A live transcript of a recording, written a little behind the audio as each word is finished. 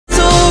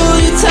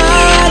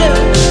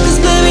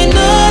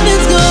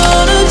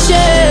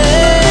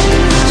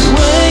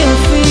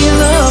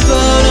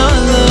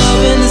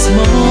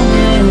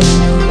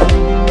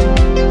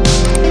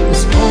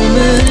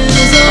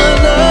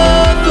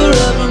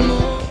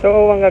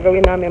So, ang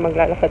gagawin namin,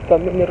 maglalakad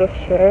kami ni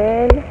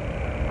Rochelle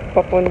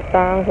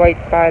papuntang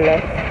White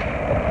Palace.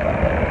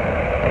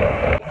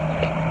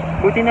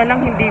 Buti na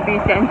lang hindi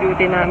busy ang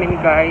duty namin,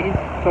 guys.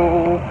 So,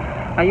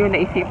 ayun,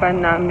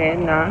 naisipan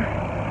namin na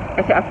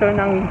kasi after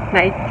ng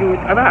night duty,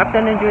 after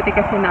ng duty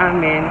kasi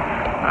namin,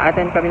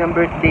 attend kami ng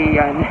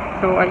birthday yan.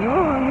 So,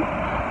 ayun,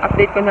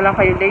 update ko na lang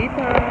kayo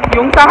later.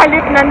 Yung sa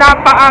halip na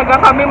napaaga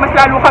kami, mas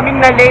lalo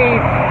kaming na-late.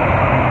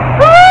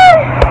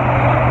 Ay!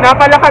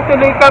 Napalakad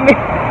tuloy kami.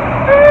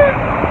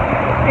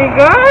 My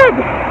God!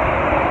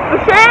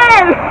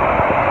 Rochelle!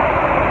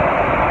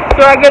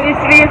 Struggle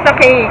is real sa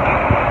cake.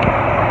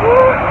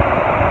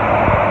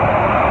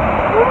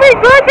 Oh my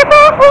God!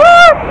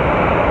 Katakot!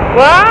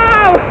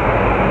 Wow!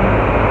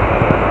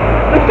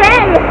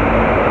 Rochelle!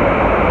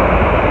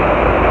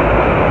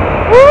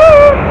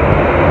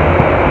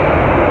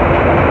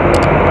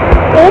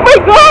 Oh my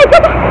God!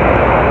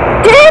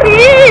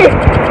 Scary!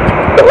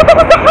 Takot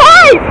ako sa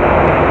height!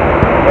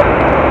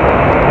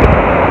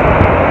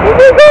 Oh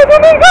my God! Oh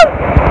my God!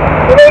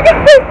 Oh my God!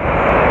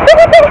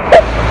 Takot ako!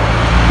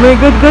 My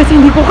God, guys,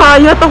 hindi ko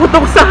kaya. Takot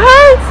ako sa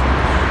heights!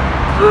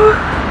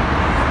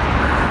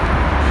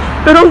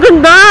 Pero ang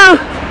ganda!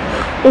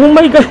 Oh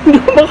my God! Hindi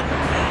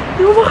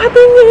ko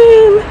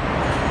makatingin!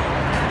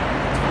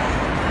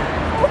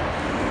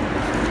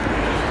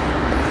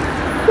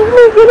 Oh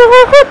my God!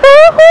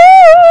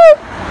 Nakakatakot!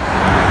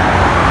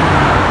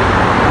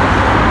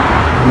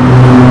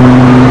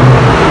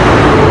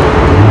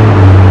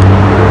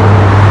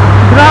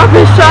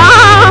 Grabe siya!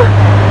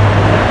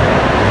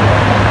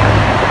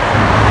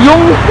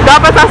 Yung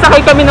dapat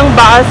sasakay kami ng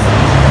bus,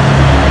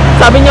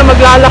 sabi niya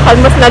maglalakad,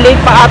 mas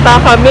na-late pa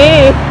ata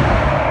kami.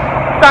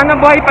 Sana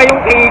buhay pa yung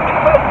cake.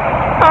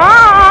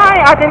 Hi!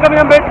 Atin kami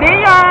ng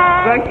birthday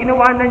yan! Guys,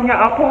 inawanan niya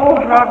ako.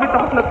 Grabe,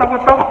 takot na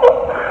takot ako.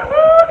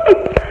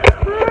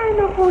 Ay,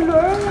 naku,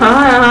 Lord.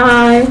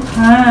 Hi!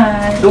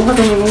 Hi! Doon ka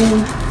tumingin.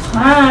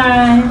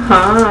 Hi!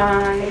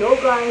 Hi! Hello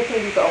guys,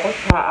 nandito ako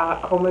sa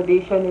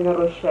accommodation ni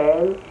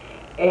Rochelle.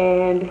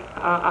 And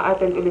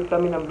a-attend ulit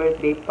kami ng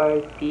birthday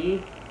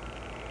party.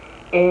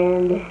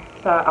 And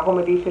sa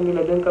accommodation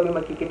nila doon kami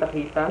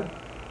magkikita-kita.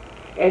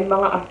 And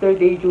mga after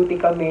day duty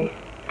kami.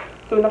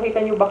 So nakita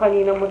nyo ba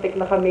kanina muntik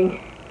na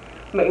kaming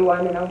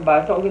maiwanan ng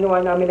bus. So ang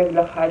ginawa namin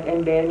naglakad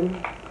and then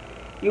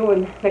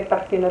yun,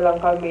 nagtaxi na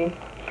lang kami.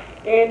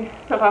 And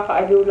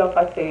nakakaaliw lang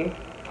kasi.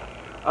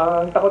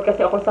 Takot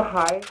kasi ako sa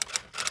height.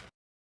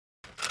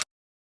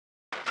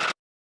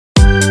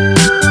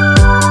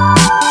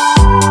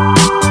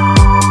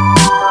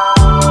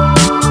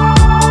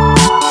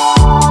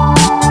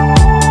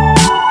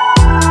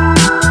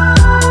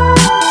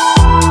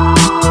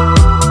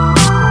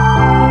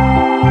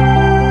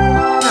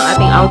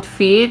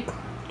 Outfit.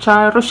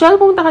 Rochelle,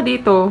 punta ka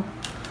dito.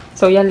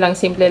 So, yan lang.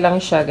 Simple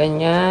lang siya.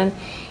 Ganyan.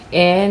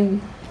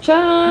 And,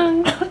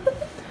 tiyan!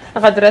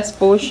 Nakadress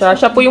po siya.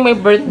 Siya po yung may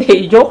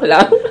birthday. Joke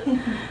lang.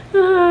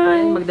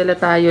 Hi. Magdala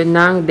tayo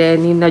ng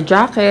denim na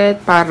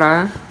jacket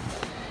para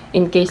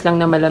in case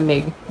lang na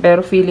malamig.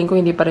 Pero feeling ko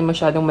hindi pa rin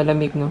masyadong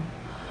malamig, no?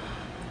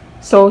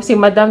 So, si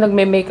Madam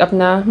nagme-makeup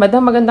na.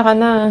 Madam, maganda ka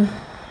na.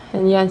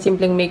 Yan,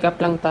 simpleng makeup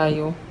lang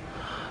tayo.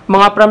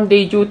 Mga from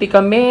day duty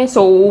kami.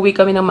 So, uuwi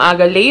kami ng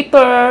maaga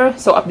later.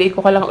 So, update ko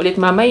ka lang ulit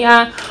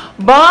mamaya.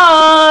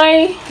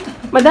 Bye!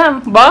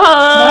 Madam,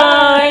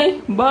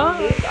 bye!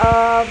 Bye!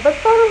 Ba't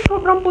parang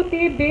sobrang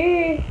puti,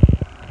 be?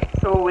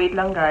 So, wait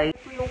lang, guys.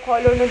 Ito yung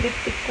color ng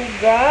lipstick ko,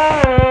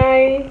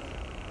 guys.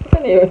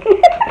 Saan na yun?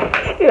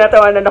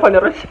 Tinatawanan ako ni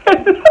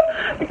Rochelle.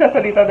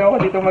 Nagsasalita daw ako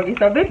dito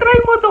mag-isa. Be, try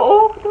mo to.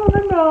 Oh, ito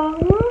maganda.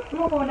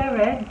 Ano ko na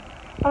red?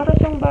 Para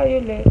siyang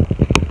violet.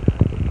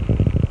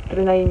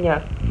 Trinay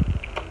niya.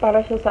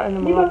 Para siya sa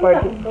ano, mga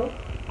party.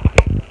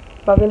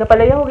 Bagay na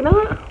pala yan. Huwag na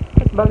nga.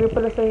 Mas bagay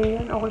pala sa'yo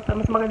yan. Okay,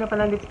 mas maganda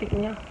pala ang lipstick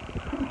niya.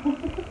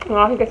 Ang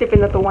akin kasi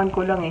pinatuwan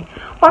ko lang eh.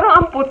 Parang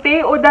ang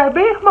puti. O,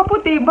 dabe,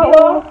 maputi ba?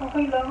 O,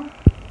 okay lang.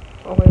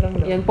 Okay lang.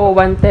 Yan po,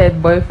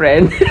 wanted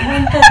boyfriend.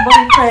 Wanted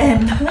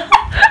boyfriend.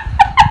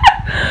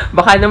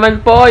 Baka naman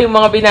po, yung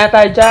mga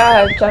binata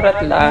dyan. Charot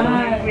lang.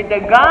 Hi, with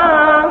the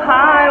gang.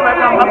 Hi,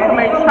 welcome back to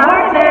my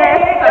channel.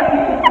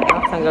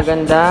 Ang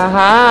gaganda.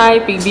 Hi,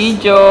 pig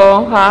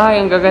video. Hi,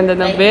 ang gaganda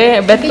ng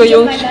bet ko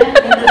yung...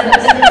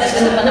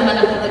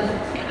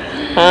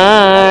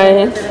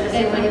 Hi.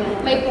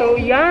 So,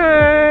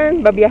 yan.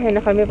 Babiyahin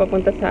na kami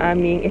papunta sa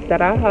aming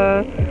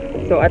estaraha.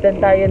 So,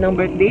 attend tayo ng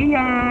birthday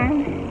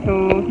yan.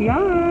 So,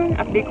 yan.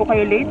 Update ko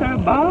kayo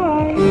later.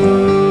 Bye!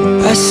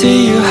 I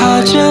see you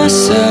hide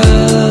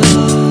yourself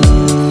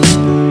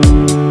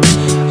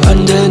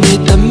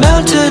underneath the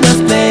mountain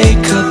of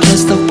makeup.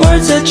 Plus the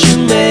words that you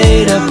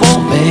made up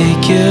won't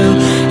make you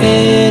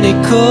any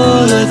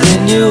cooler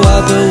than you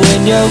are. But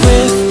when you're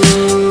with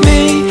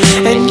me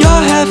and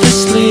you're half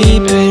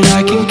asleep and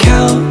I can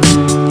count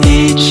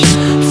each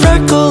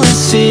freckle and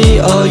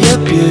see all your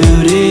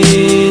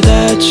beauty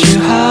that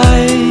you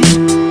hide.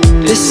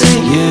 This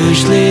ain't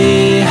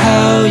usually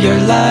how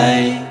you're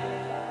like.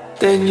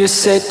 Then you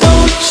say,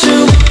 don't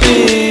you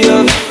be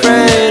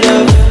afraid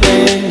of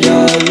when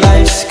your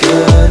life's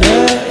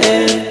gonna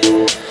end.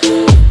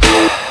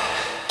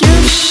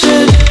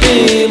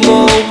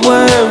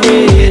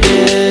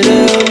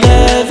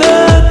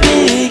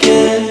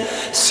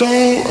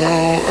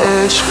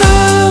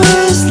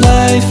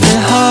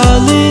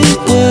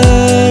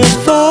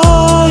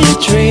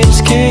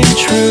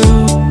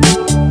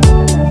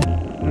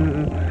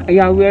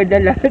 Yeah, we're the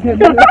last. Because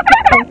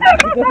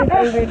it's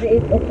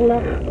already 8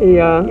 o'clock.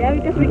 Yeah. Yeah,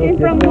 because we came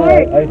from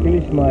work. I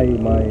finished my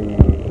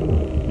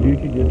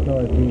duty just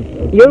now. I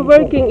finished. You're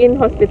working in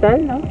hospital,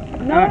 no?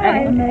 No,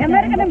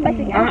 American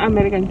Embassy.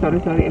 American.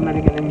 Sorry,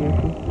 American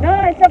Embassy. No,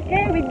 it's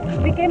okay.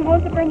 We came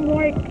also from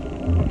work.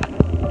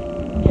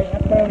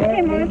 We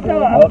came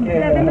also at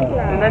 11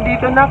 o'clock.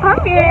 Nandito na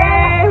kami!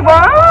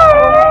 Wow!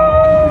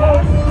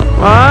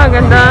 Wow,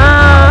 ganda!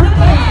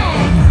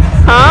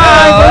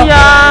 Hi,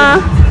 Kuya!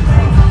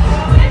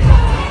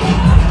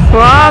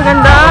 Wow,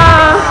 ganda!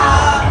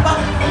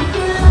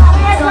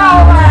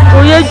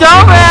 Kuya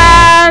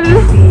Joel!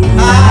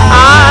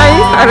 Hi!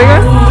 Ariga?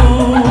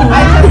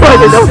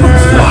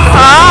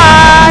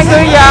 Hi,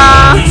 Kuya!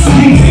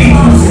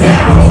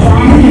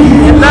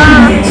 Ganda!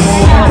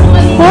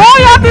 Uy,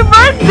 happy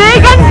birthday!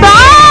 Ganda!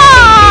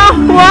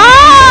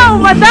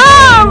 Wow!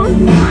 Madam!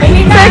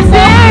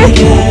 Sexy!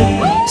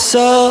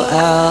 So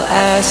I'll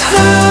ask,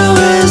 how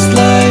is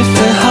life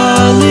in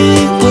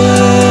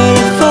Hollywood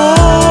if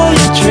all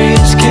your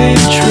dreams came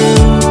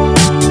true?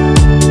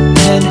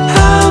 And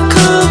how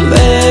come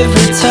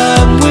every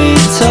time we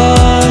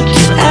talk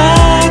you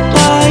act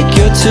like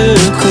you're too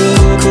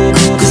cool?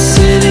 The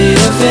city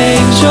of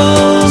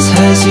angels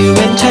has you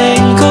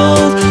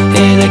entangled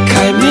in a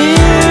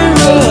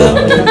chimera.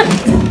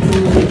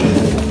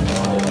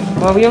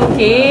 Wow, yung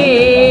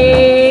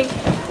cake!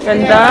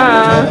 Ganda!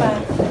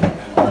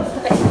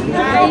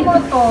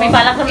 May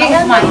balak na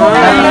lang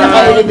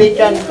Naka-elevate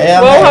yan.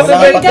 Wow, happy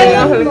birthday!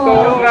 Mahal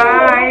ko,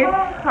 guys!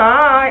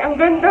 Hi! Ang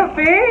ganda,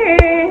 pe!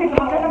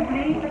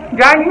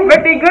 Galing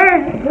birthday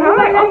girl!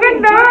 Hi! Ang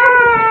ganda!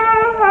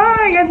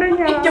 Hi! Ganda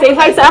niya! Say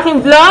hi sa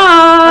aking vlog!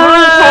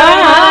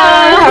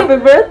 Hi! Happy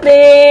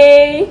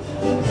birthday!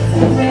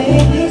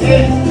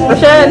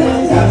 Rochelle!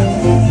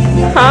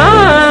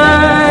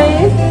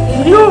 Hi!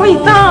 You,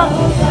 wait na!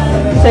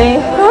 Say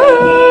hi!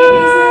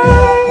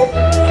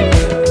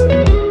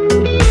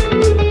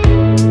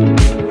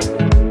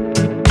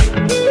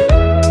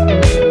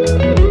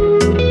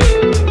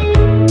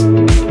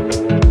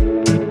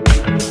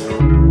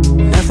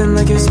 Nothing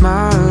like your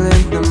smile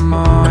in the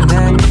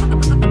morning,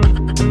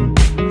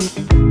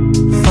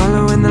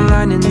 following the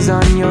linings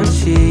on your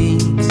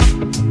cheeks.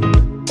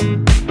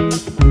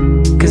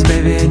 Cause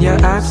baby, in your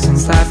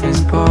absence life is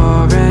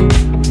boring,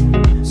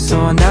 so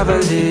I'll never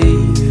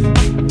leave.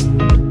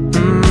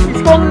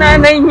 Kung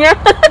nanay niya.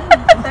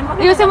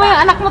 Ayusin mo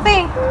yung anak mo,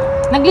 te.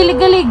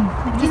 Naglilig-galig.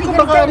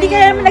 Hindi ka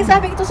naman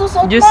nagsabi ito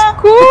susuot mo. Diyos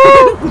ko!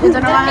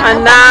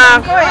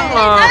 Anak!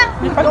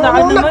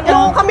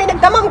 Nung kami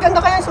nagdamang, ganda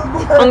kaya suot mo.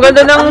 Ang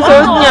ganda ng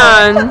suot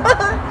niyan.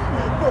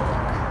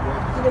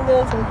 Ganda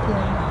yung suot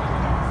niya.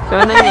 So,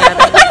 ano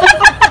nangyari?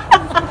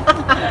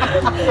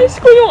 Diyos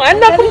ko yung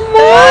anak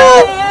mo!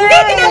 Hindi,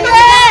 tinanong!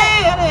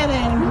 Ano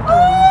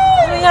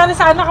nangyari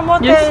sa anak mo,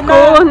 te? Diyos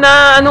ko,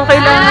 na anong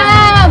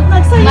kailangan?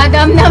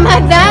 Madam na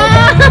madam!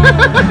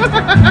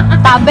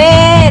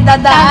 Tabi!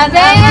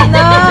 Dadaanan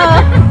ano?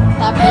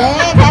 Tabi!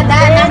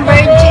 Dadaanan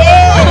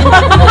virgin!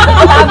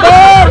 Tabi!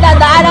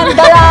 Dadaanan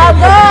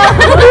dalaga!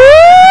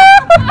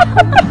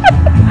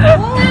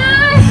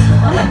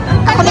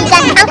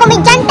 Ang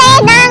komedyante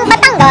ng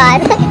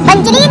Batangas,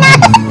 Angelina,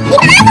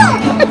 Dinano,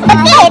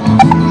 Bagit,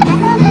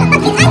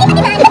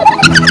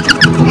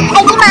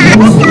 ay di ma.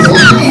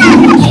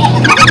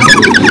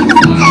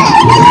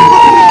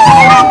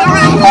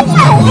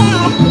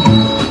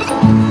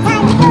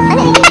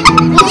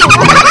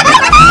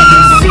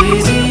 It's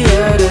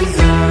easier to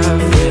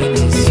love when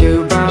it's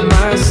you by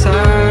my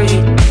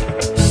side,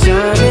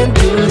 shining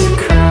through the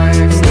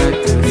cracks like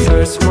the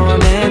first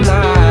morning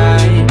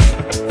light,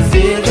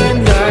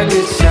 feeling like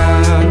a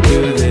child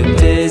through the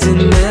days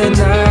and the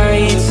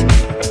nights,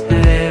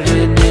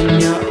 living in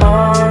your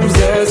arms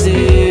as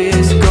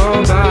years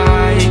go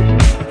by.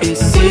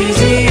 It's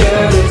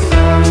easier to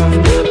love,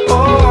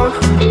 oh,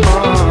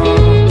 oh,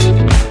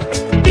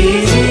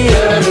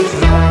 easier to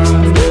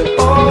love,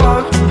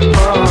 oh,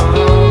 oh.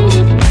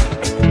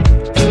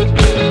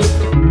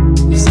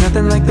 There's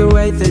nothing like the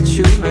way that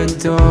you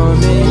adore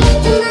me.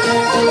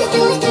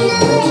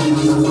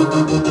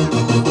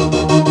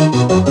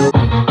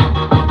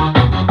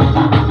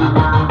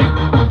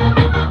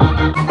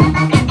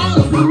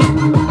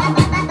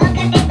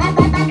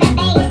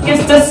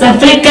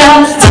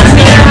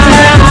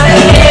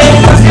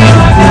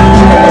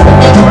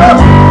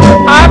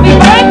 Happy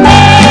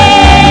birthday!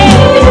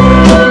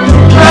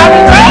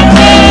 Happy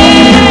birthday!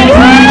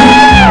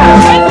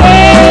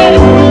 Birthday!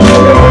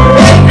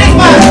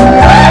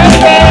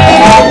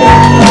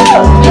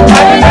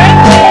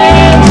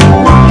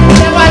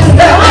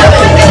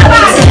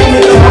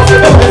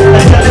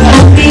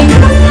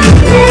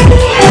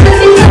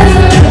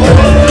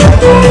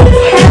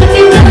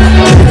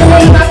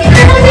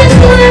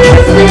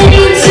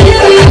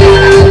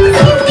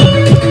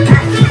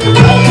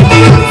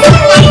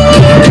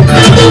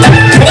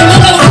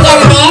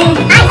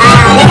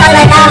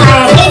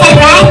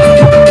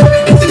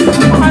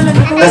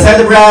 The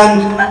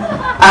Sobrang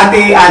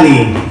Ate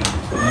Ani.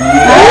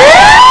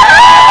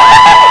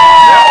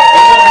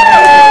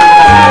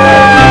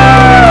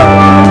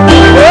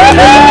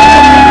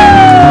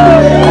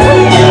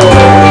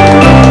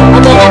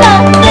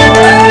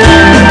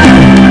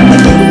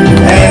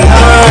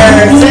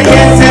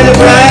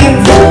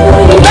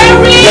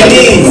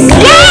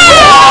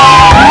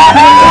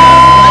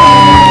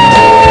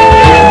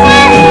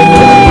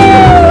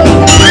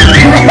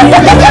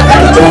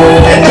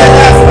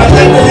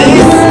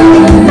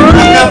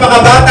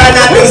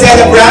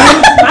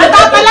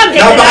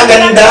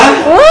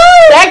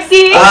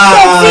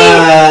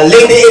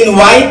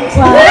 white.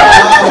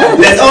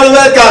 Let's all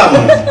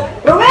welcome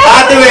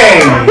Ate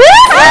Weng.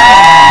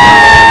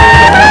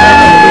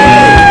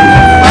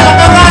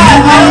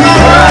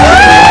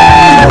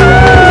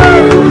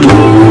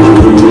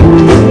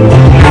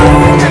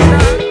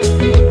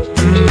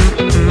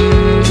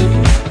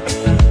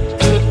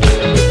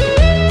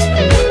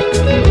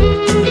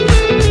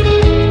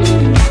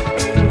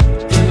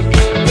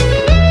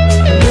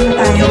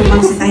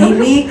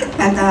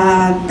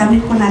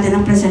 Damit po natin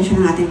ang presensya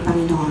ng ating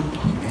Panginoon.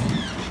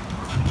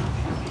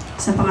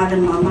 Sa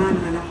pangalan ng Ama,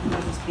 ng Anak,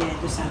 ng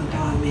Espiritu Santo.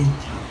 Amen.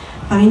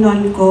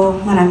 Panginoon ko,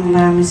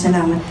 maraming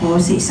salamat po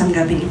sa isang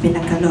gabing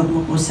ipinagkaloob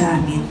mo po sa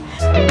amin.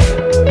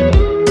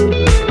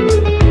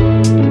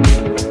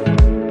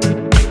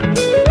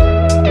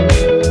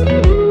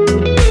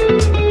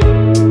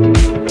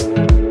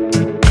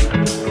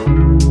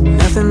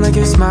 Nothing like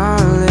your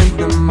smile in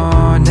the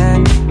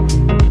morning,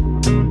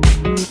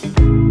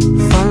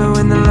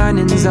 following the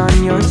linings on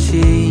your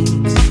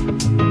cheeks.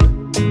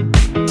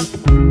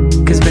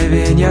 Cause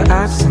baby, in your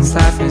absence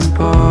life is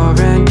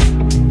boring,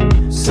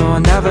 so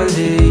I'll never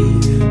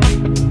leave.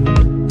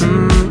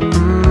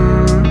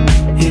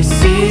 It's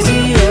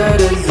easier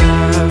to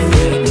love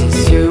when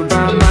it's you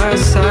by my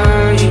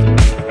side,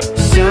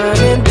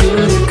 shining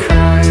through the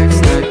cracks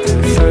like the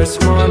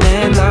first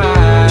morning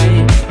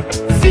light,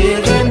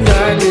 feeling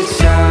like a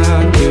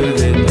child through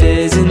the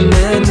days and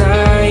the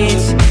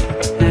nights,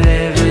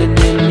 living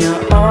in your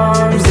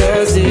arms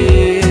as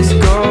years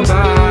go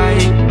by.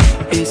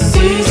 It's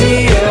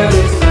easier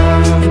to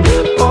love.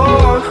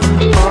 Oh,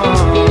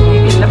 oh.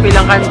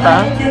 Napilang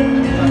kanta.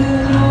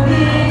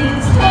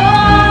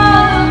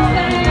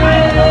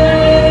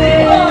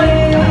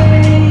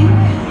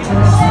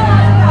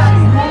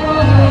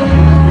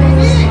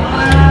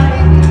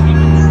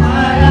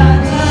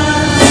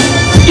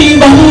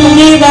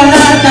 Ibang-iba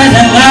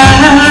talaga,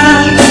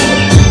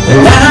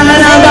 wala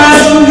na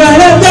bang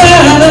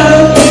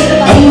galaw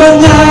ang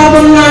mga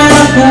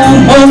pangarap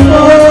mo.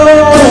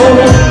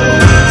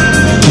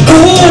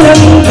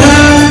 Kulang ka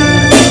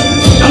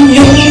ang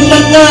iyong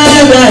mga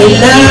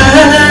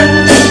dahilan,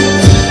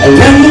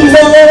 alam mong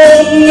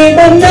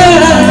iba na.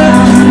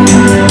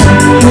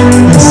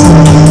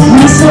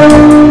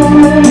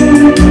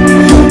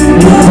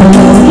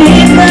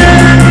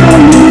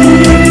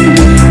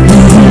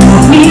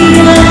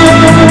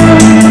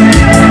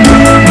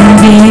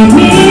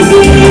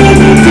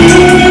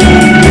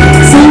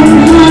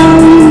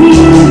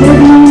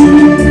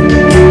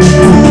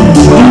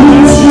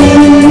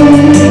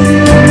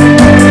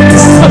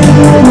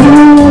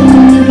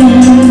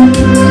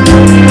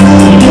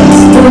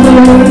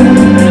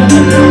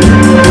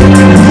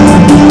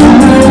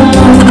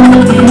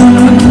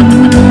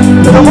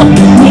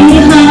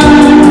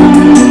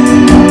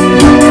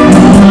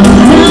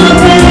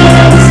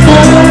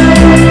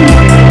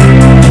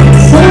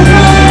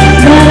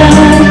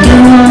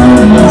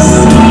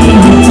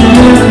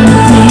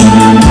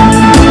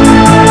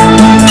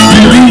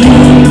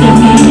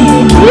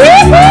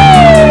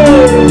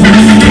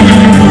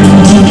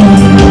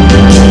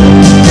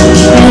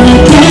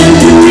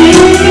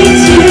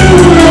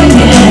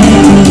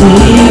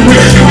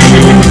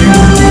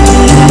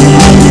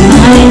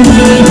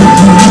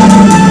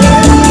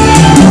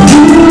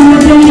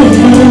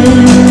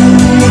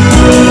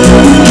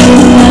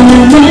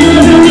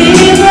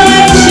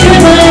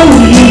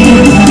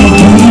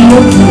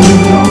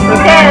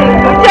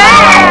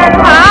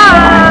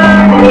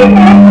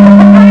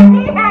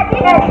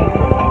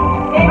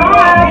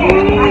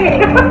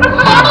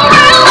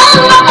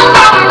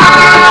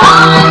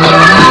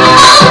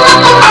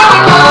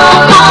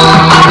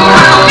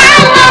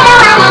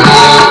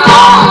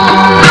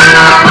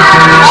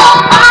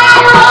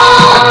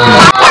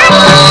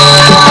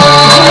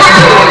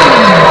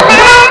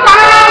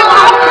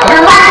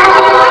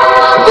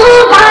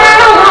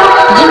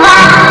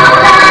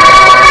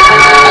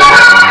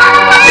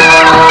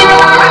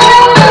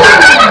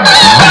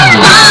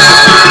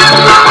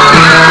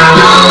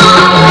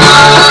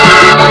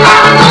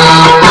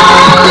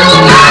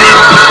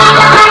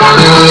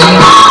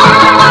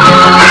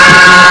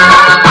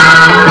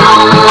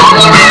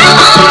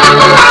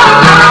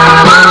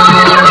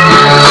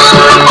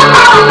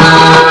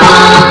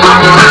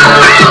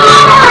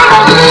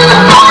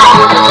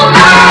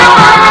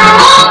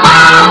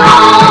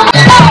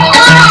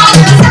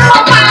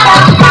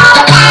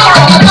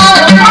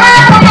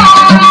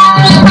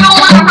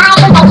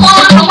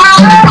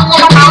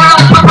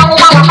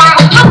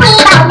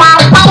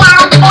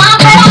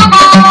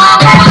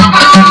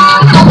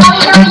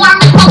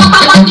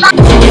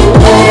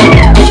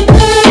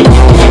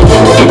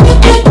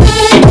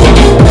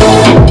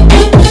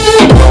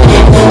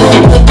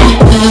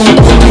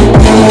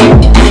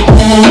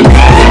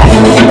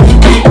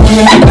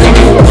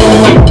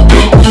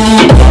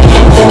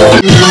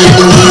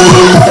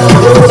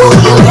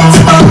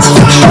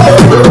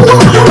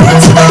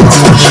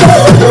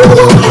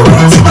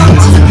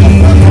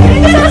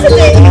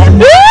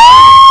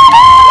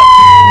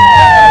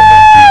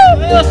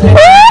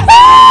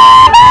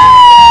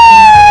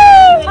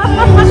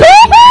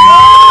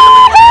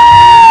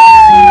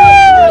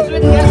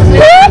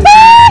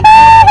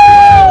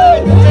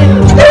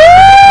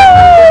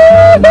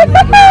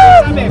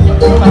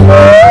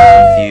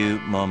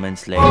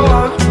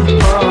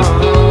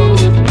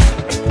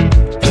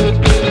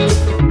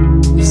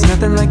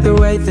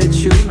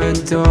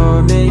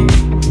 adore me.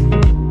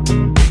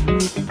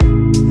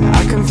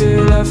 I can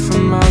feel love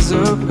from miles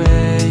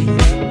away.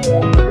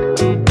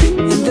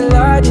 And the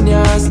light in your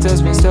eyes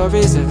tells me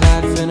stories of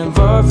life in a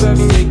more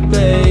perfect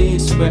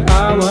place where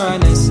I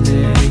wanna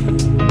stay.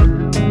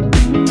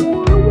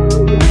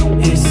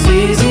 It's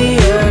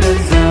easier to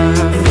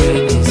love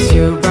when it's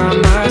you by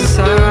my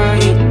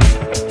side,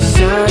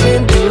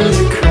 shining through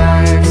the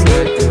cracks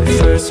like the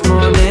first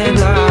morning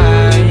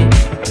light,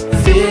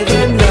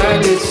 feeling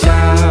like a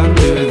child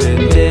through the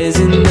days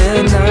and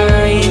the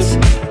nights,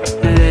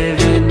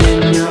 living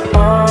in your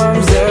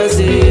arms as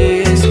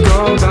years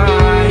go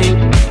by.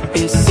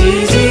 It's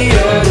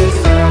easier to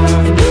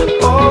love,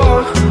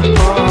 oh,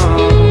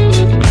 oh,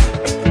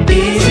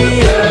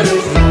 easier to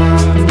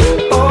love,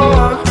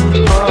 oh,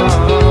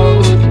 oh.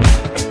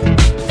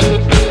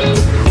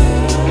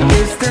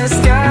 If the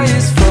sky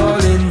is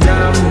falling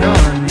down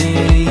on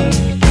me,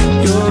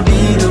 you'll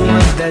be the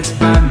one that's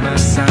by my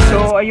side.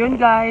 So, ayun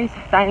guys,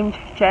 time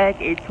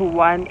check, it's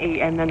 1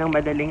 AM na ng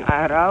madaling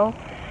araw.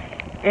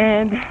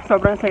 And,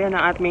 sobrang saya ng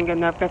aming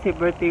ganap kasi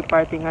birthday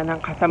party nga ng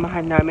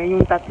kasamahan namin,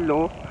 yung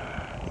tatlo.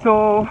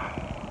 So,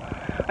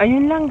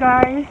 ayun lang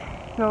guys.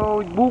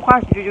 So,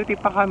 bukas, duty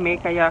pa kami,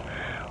 kaya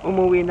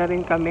umuwi na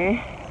rin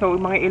kami. So,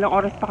 mga ilang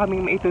oras pa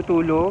kaming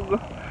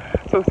maitutulog.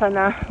 So,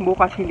 sana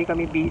bukas hindi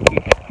kami busy.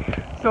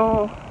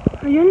 So,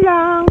 ayun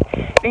lang.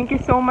 Thank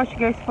you so much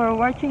guys for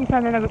watching.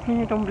 Sana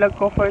nagustuhan niyo itong vlog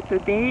ko for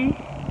today.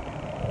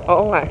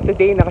 Oo nga,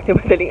 today na kasi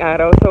madaling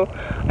araw. So,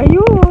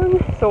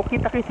 ayun. So,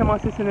 kita kayo sa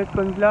mga susunod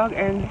kong vlog.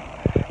 And,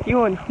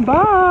 yun.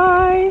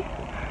 Bye!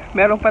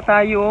 Meron pa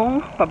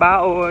tayong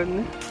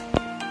pabaon.